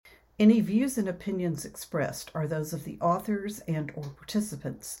Any views and opinions expressed are those of the authors and/or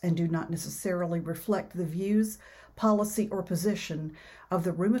participants and do not necessarily reflect the views, policy, or position of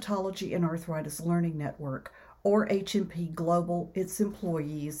the Rheumatology and Arthritis Learning Network or HMP Global, its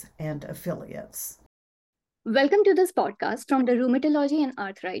employees, and affiliates. Welcome to this podcast from the Rheumatology and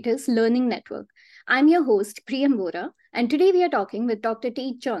Arthritis Learning Network. I'm your host, Priyam Vora, and today we are talking with Dr.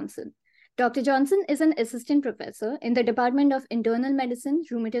 Tate Johnson. Dr. Johnson is an assistant professor in the Department of Internal Medicine,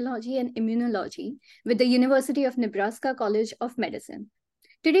 Rheumatology, and Immunology with the University of Nebraska College of Medicine.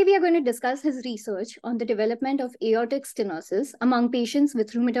 Today, we are going to discuss his research on the development of aortic stenosis among patients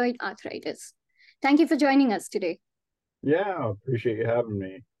with rheumatoid arthritis. Thank you for joining us today. Yeah, appreciate you having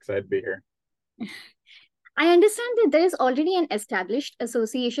me. Excited to be here. I understand that there is already an established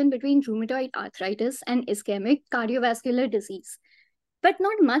association between rheumatoid arthritis and ischemic cardiovascular disease. But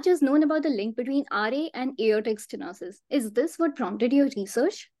not much is known about the link between RA and aortic stenosis. Is this what prompted your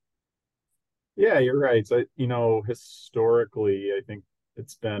research? Yeah, you're right. So, historically, I think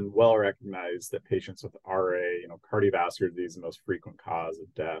it's been well recognized that patients with RA, cardiovascular disease is the most frequent cause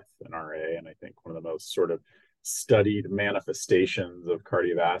of death in RA. And I think one of the most sort of studied manifestations of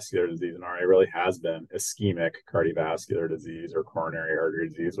cardiovascular disease in RA really has been ischemic cardiovascular disease or coronary artery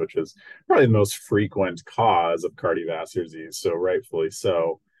disease, which is probably the most frequent cause of cardiovascular disease. So rightfully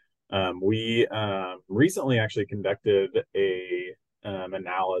so. We recently actually conducted a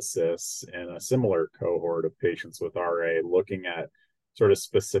analysis in a similar cohort of patients with RA, looking at sort of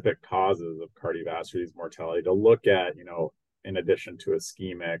specific causes of cardiovascular disease mortality to look at, in addition to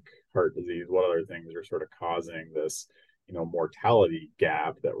ischemic heart disease, what other things are sort of causing this, mortality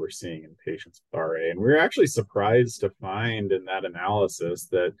gap that we're seeing in patients with RA. And we were actually surprised to find in that analysis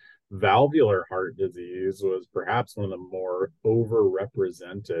that valvular heart disease was perhaps one of the more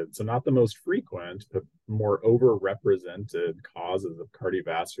overrepresented, so not the most frequent, but more overrepresented causes of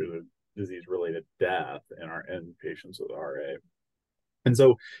cardiovascular disease related death in patients with RA. And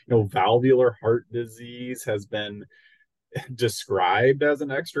so, valvular heart disease has been described as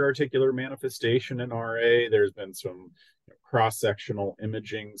an extra-articular manifestation in RA. There's been some cross-sectional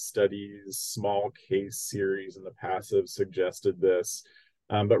imaging studies, small case series in the past have suggested this,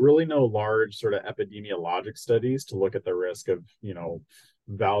 but really no large sort of epidemiologic studies to look at the risk of,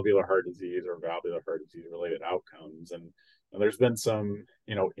 valvular heart disease or valvular heart disease related outcomes. And there's been some,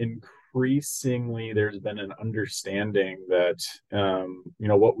 increasingly there's been an understanding that,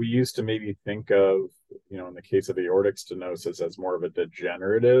 what we used to maybe think of, in the case of aortic stenosis as more of a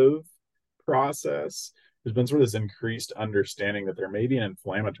degenerative process, there's been sort of this increased understanding that there may be an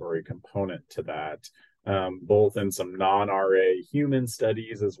inflammatory component to that, both in some non-RA human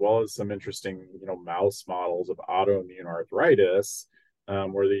studies, as well as some interesting, mouse models of autoimmune arthritis,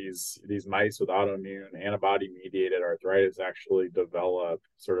 where these mice with autoimmune antibody-mediated arthritis actually develop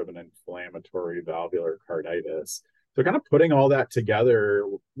sort of an inflammatory valvular carditis. So kind of putting all that together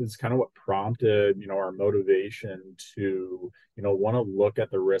is kind of what prompted, our motivation to, want to look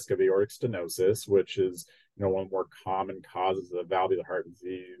at the risk of aortic stenosis, which is, one of the more common causes of valvular heart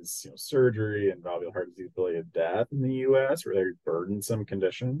disease, surgery and valvular heart disease related death in the US, really burdensome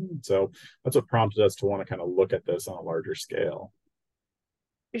condition. So that's what prompted us to want to kind of look at this on a larger scale.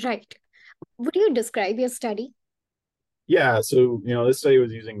 Right. Would you describe your study? Yeah, so this study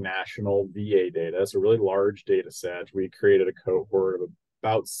was using national VA data, so really large data set. We created a cohort of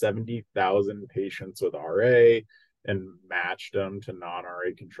about 70,000 patients with RA and matched them to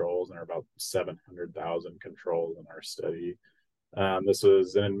non-RA controls, and there are about 700,000 controls in our study. This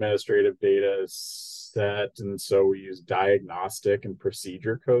was an administrative data set, and so we used diagnostic and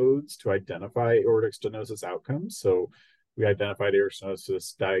procedure codes to identify aortic stenosis outcomes. So we identified aortic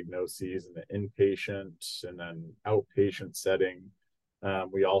stenosis diagnoses in the inpatient and then outpatient setting.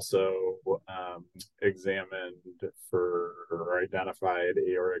 We also examined for or identified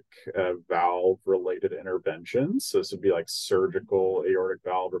aortic valve-related interventions. So this would be like surgical aortic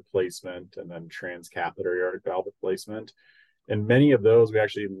valve replacement and then transcatheter aortic valve replacement. And many of those we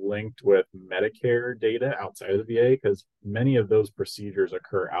actually linked with Medicare data outside of the VA because many of those procedures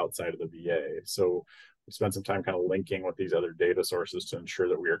occur outside of the VA. So we spent some time kind of linking with these other data sources to ensure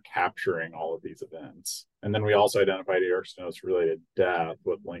that we are capturing all of these events. And then we also identified aortic stenosis related death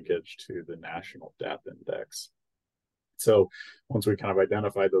with linkage to the National Death Index. So once we kind of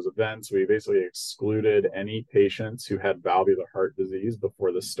identified those events, we basically excluded any patients who had valvular heart disease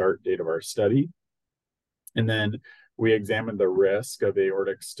before the start date of our study. And then we examined the risk of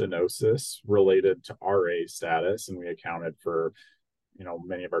aortic stenosis related to RA status, and we accounted for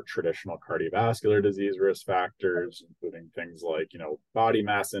many of our traditional cardiovascular disease risk factors, including things like, body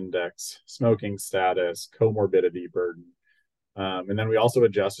mass index, smoking status, comorbidity burden. And then we also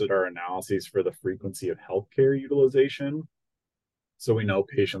adjusted our analyses for the frequency of healthcare utilization. So we know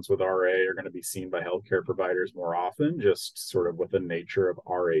patients with RA are going to be seen by healthcare providers more often, just sort of with the nature of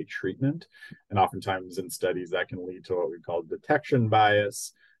RA treatment. And oftentimes in studies that can lead to what we call detection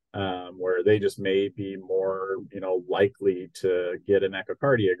bias, where they just may be more, likely to get an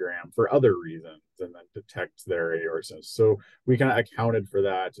echocardiogram for other reasons and then detect their aortic. So we kind of accounted for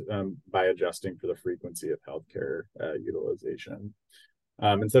that by adjusting for the frequency of healthcare utilization.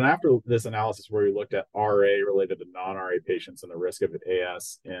 And so after this analysis where we looked at RA related to non-RA patients and the risk of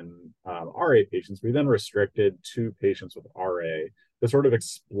AS in RA patients, we then restricted 2 patients with RA to sort of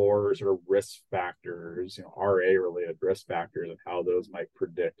explore sort of risk factors, RA related risk factors and how those might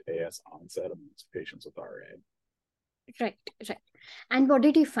predict AS onset amongst patients with RA. Right. And what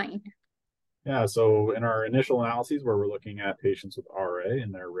did you find? Yeah, so in our initial analyses where we're looking at patients with RA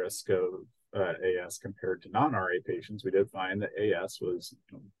and their risk of AS compared to non-RA patients, we did find that AS was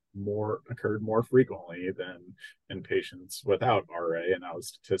occurred more frequently than in patients without RA, and that was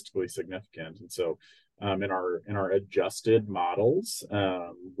statistically significant. And so in our adjusted models,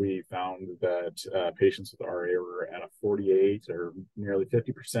 we found that patients with RA were at a 48 or nearly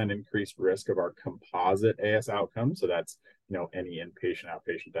 50% increased risk of our composite AS outcome. So that's any inpatient,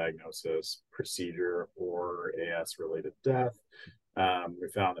 outpatient diagnosis, procedure, or AS related death. We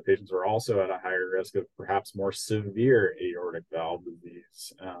found that patients were also at a higher risk of perhaps more severe aortic valve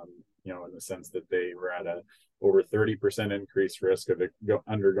disease, in the sense that they were at a over 30% increased risk of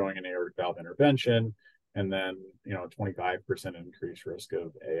undergoing an aortic valve intervention, and then 25% increased risk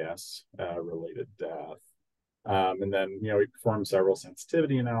of AS related death. And then we performed several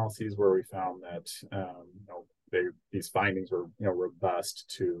sensitivity analyses where we found that these findings were robust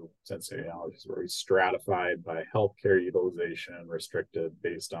to sensitivity analysis where we stratified by healthcare utilization, restricted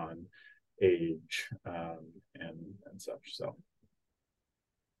based on age, and such.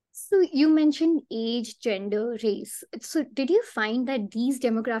 So you mentioned age, gender, race. So did you find that these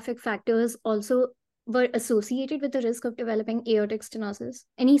demographic factors also were associated with the risk of developing aortic stenosis?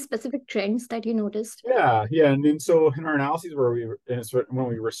 Any specific trends that you noticed? Yeah. And so in our analyses when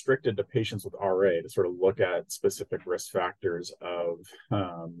we restricted to patients with RA to sort of look at specific risk factors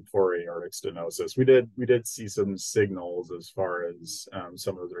for aortic stenosis, we did see some signals as far as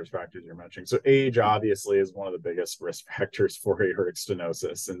some of those risk factors you're mentioning. So age obviously is one of the biggest risk factors for aortic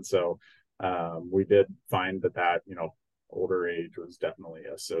stenosis, and so we did find that older age was definitely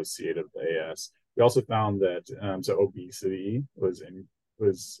associated with AS. We also found that so obesity was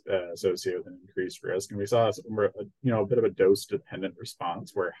associated with an increased risk, and we saw a bit of a dose-dependent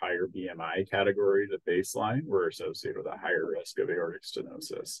response where higher BMI categories at baseline were associated with a higher risk of aortic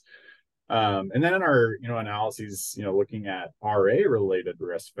stenosis. And then in our analyses, looking at RA-related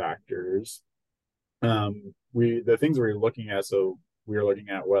risk factors, the things we were looking at. So we were looking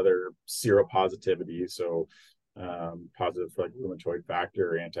at whether seropositivity, so positive for like rheumatoid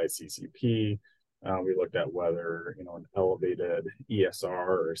factor, anti-CCP. We looked at whether an elevated ESR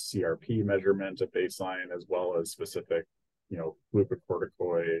or CRP measurement at baseline, as well as specific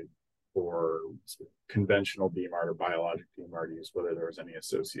glucocorticoid or conventional DMARD or biologic DMARD use, whether there was any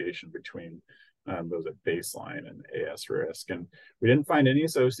association between those at baseline and AS risk. And we didn't find any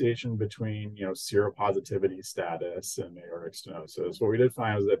association between seropositivity status and aortic stenosis. What we did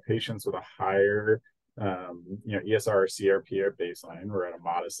find was that patients with a higher ESR or CRP at baseline were at a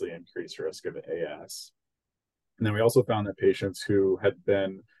modestly increased risk of AS. And then we also found that patients who had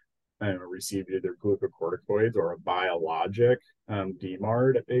been received either glucocorticoids or a biologic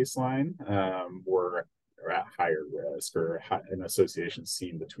DMARD at baseline were at higher risk, or an association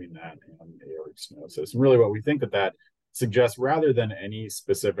seen between that and aortic stenosis. And really what we think that suggests, rather than any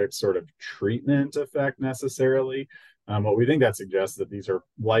specific sort of treatment effect necessarily, what we think that suggests that these are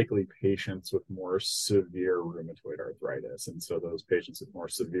likely patients with more severe rheumatoid arthritis. And so those patients with more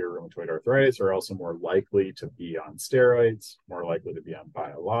severe rheumatoid arthritis are also more likely to be on steroids, more likely to be on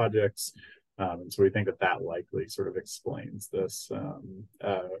biologics. And so we think that likely sort of explains this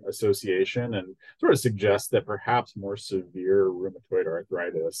association and sort of suggests that perhaps more severe rheumatoid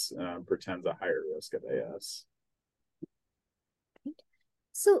arthritis portends a higher risk of AS.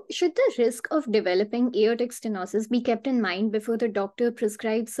 So should the risk of developing aortic stenosis be kept in mind before the doctor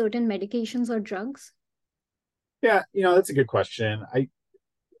prescribes certain medications or drugs? Yeah, that's a good question.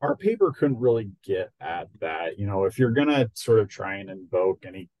 Our paper couldn't really get at that. If you're going to sort of try and invoke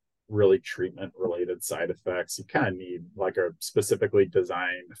any really treatment-related side effects, you kind of need like a specifically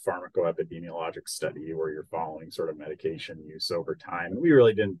designed pharmacoepidemiologic study where you're following sort of medication use over time. And we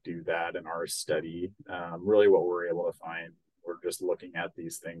really didn't do that in our study. Really what we're able to find, we're just looking at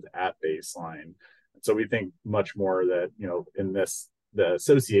these things at baseline, So we think much more that, in this, the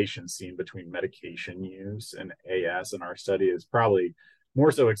association seen between medication use and AS in our study is probably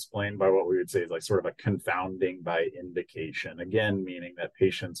more so explained by what we would say is like sort of a confounding by indication. Again, meaning that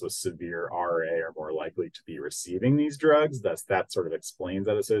patients with severe RA are more likely to be receiving these drugs. Thus, that sort of explains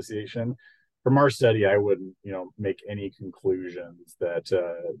that association. From our study, I wouldn't, make any conclusions that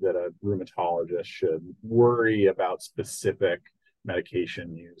that a rheumatologist should worry about specific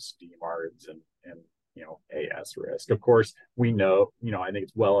medication use, DMARDs, and AS risk. Of course, we know, I think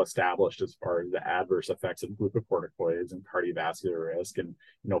it's well established as far as the adverse effects of glucocorticoids and cardiovascular risk, and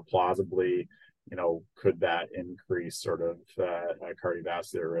plausibly, could that increase sort of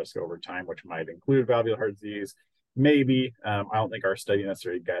cardiovascular risk over time, which might include valvular heart disease? Maybe. I don't think our study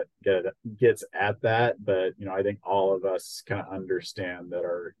necessarily gets at that, but I think all of us kind of understand that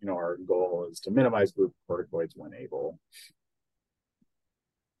our goal is to minimize glucocorticoids when able.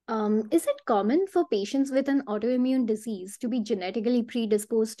 Is it common for patients with an autoimmune disease to be genetically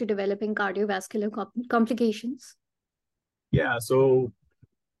predisposed to developing cardiovascular complications? Yeah, so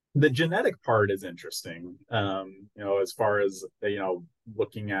the genetic part is interesting. As far as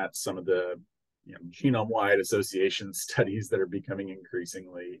looking at some of the genome-wide association studies that are becoming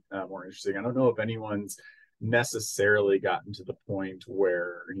increasingly more interesting. I don't know if anyone's necessarily gotten to the point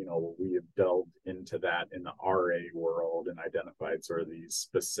where we have delved into that in the RA world and identified sort of these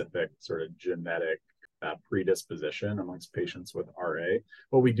specific sort of genetic predisposition amongst patients with RA.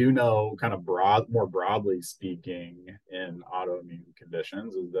 What we do know, kind of more broadly speaking, in autoimmune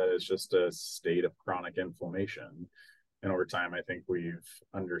conditions is that it's just a state of chronic inflammation. And over time, I think we've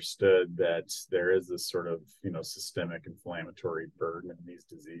understood that there is this sort of, systemic inflammatory burden in these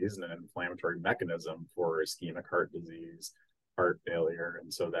diseases and an inflammatory mechanism for ischemic heart disease, heart failure.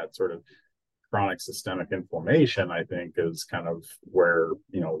 And so that sort of chronic systemic inflammation, I think, is kind of where,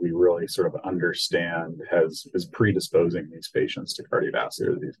 we really sort of understand is predisposing these patients to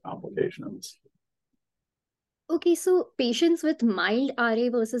cardiovascular disease complications. Okay, so patients with mild RA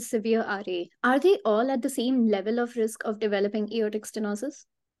versus severe RA, are they all at the same level of risk of developing aortic stenosis?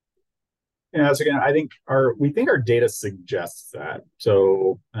 Yeah, so again, we think our data suggests that.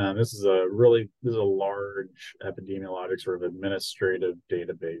 So this is a large epidemiologic sort of administrative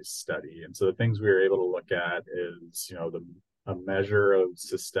database study, and so the things we were able to look at is a measure of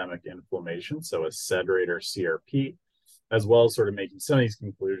systemic inflammation, so a SED rate or CRP, as well as sort of making some of these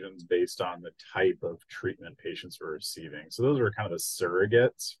conclusions based on the type of treatment patients were receiving. So those were kind of the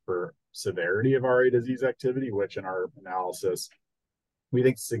surrogates for severity of RA disease activity, which in our analysis, we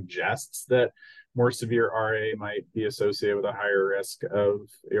think suggests that more severe RA might be associated with a higher risk of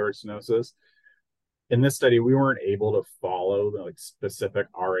aortic stenosis. In this study, we weren't able to follow the specific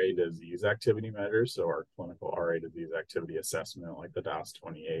RA disease activity measures. So our clinical RA disease activity assessment, like the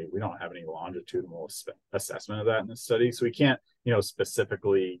DAS28, we don't have any longitudinal assessment of that in this study. So we can't,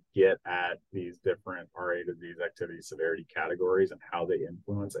 specifically get at these different RA disease activity severity categories and how they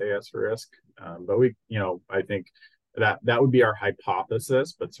influence AS risk. But we, I think that would be our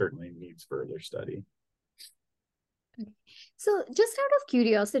hypothesis, but certainly needs further study. So just out of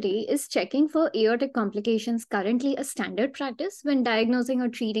curiosity, is checking for aortic complications currently a standard practice when diagnosing or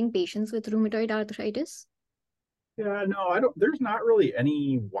treating patients with rheumatoid arthritis? Yeah, no, there's not really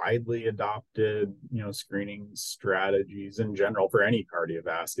any widely adopted, screening strategies in general for any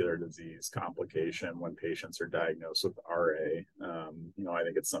cardiovascular disease complication when patients are diagnosed with RA. I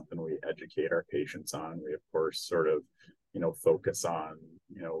think it's something we educate our patients on. We, of course, sort of, focus on,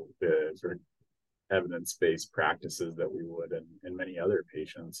 the sort of evidence-based practices that we would in many other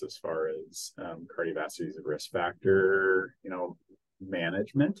patients as far as cardiovascular disease risk factor,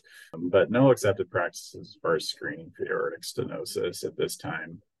 management, but no accepted practices as far as screening for aortic stenosis at this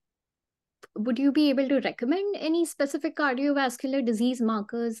time. Would you be able to recommend any specific cardiovascular disease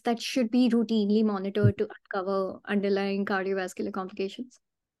markers that should be routinely monitored to uncover underlying cardiovascular complications?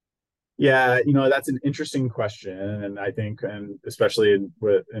 Yeah, that's an interesting question. And I think, and especially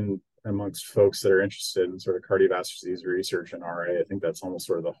amongst folks that are interested in sort of cardiovascular disease research and RA, I think that's almost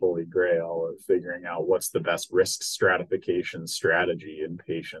sort of the holy grail of figuring out what's the best risk stratification strategy in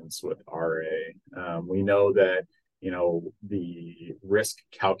patients with RA. We know that, the risk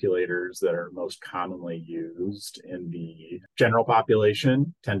calculators that are most commonly used in the general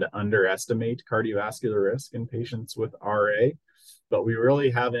population tend to underestimate cardiovascular risk in patients with RA. But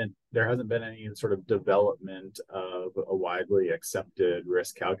there hasn't been any sort of development of a widely accepted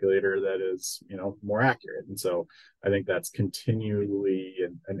risk calculator that is, more accurate. And so I think that's continually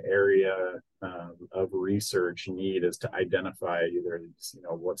an area of research need is to identify either,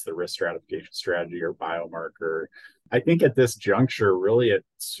 what's the risk stratification strategy or biomarker. I think at this juncture, really, it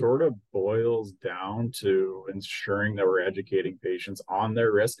sort of boils down to ensuring that we're educating patients on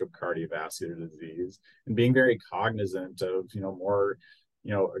their risk of cardiovascular disease and being very cognizant of, more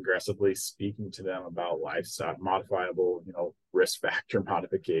aggressively speaking to them about lifestyle modifiable, risk factor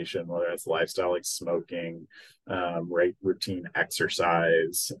modification, whether it's lifestyle like smoking, routine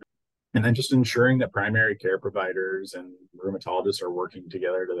exercise, and then just ensuring that primary care providers and rheumatologists are working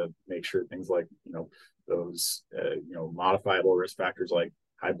together to make sure things like, those, modifiable risk factors like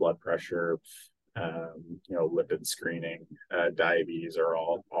high blood pressure, lipid screening, diabetes are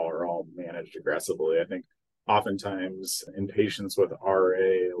all managed aggressively. I think oftentimes in patients with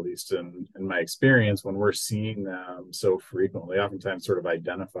RA, at least in my experience, when we're seeing them so frequently, oftentimes sort of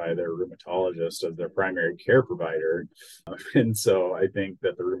identify their rheumatologist as their primary care provider. And so I think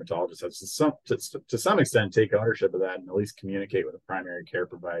that the rheumatologist has to some extent take ownership of that and at least communicate with a primary care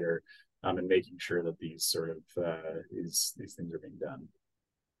provider, and making sure that these sort of these things are being done.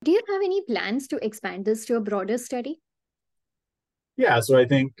 Do you have any plans to expand this to a broader study? Yeah, so I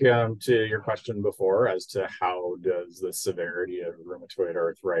think to your question before as to how does the severity of rheumatoid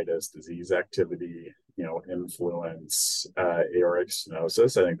arthritis disease activity, influence aortic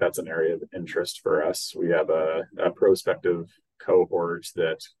stenosis, I think that's an area of interest for us. We have a prospective cohort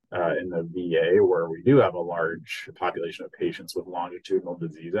that in the VA where we do have a large population of patients with longitudinal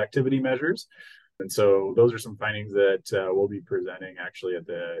disease activity measures. And so those are some findings that we'll be presenting actually at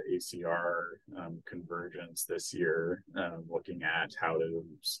the ACR convergence this year, looking at how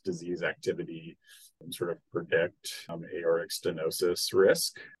does disease activity sort of predict aortic stenosis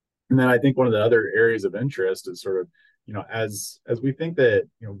risk. And then I think one of the other areas of interest is sort of, as we think that,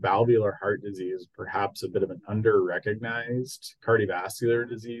 valvular heart disease is perhaps a bit of an under-recognized cardiovascular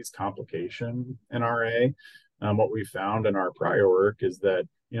disease complication in RA. What we found in our prior work is that,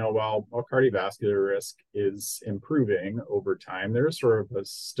 while cardiovascular risk is improving over time, there is sort of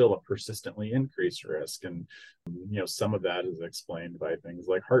still a persistently increased risk. And, some of that is explained by things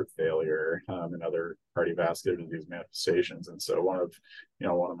like heart failure and other cardiovascular disease manifestations. And so one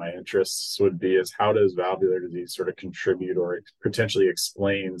of my interests would be is how does valvular disease sort of contribute or potentially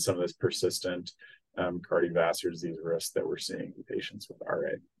explain some of this persistent cardiovascular disease risk that we're seeing in patients with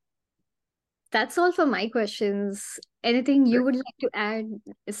RA. That's all for my questions. Anything you would like to add?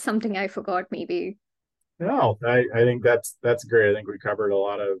 Is something I forgot maybe? No, I think that's great. I think we covered a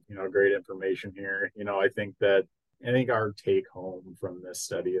lot of, great information here. I think our take home from this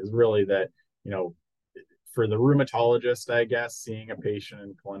study is really that, for the rheumatologist, I guess, seeing a patient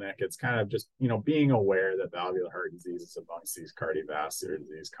in clinic, it's kind of just, being aware that valvular heart disease is amongst these cardiovascular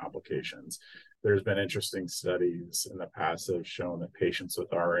disease complications. There's been interesting studies in the past that have shown that patients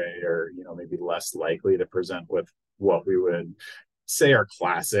with RA are, maybe less likely to present with what we would say are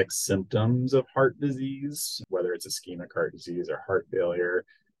classic symptoms of heart disease, whether it's ischemic heart disease or heart failure.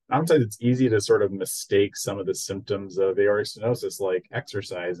 Sometimes it's easy to sort of mistake some of the symptoms of aortic stenosis like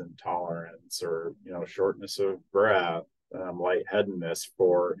exercise intolerance or, shortness of breath, lightheadedness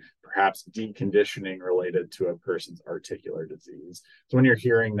for perhaps deconditioning related to a person's articular disease. So when you're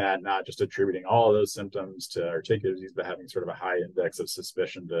hearing that, not just attributing all of those symptoms to articular disease, but having sort of a high index of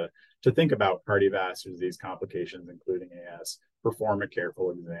suspicion to think about cardiovascular disease complications, including AS, perform a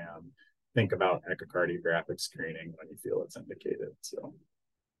careful exam, think about echocardiographic screening when you feel it's indicated. So.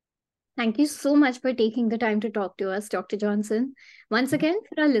 Thank you so much for taking the time to talk to us, Dr. Johnson. Once again,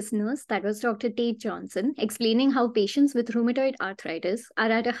 for our listeners, that was Dr. Tate Johnson explaining how patients with rheumatoid arthritis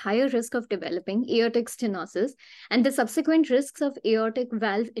are at a higher risk of developing aortic stenosis and the subsequent risks of aortic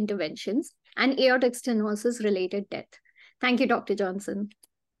valve interventions and aortic stenosis-related death. Thank you, Dr. Johnson.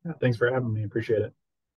 Thanks for having me. Appreciate it.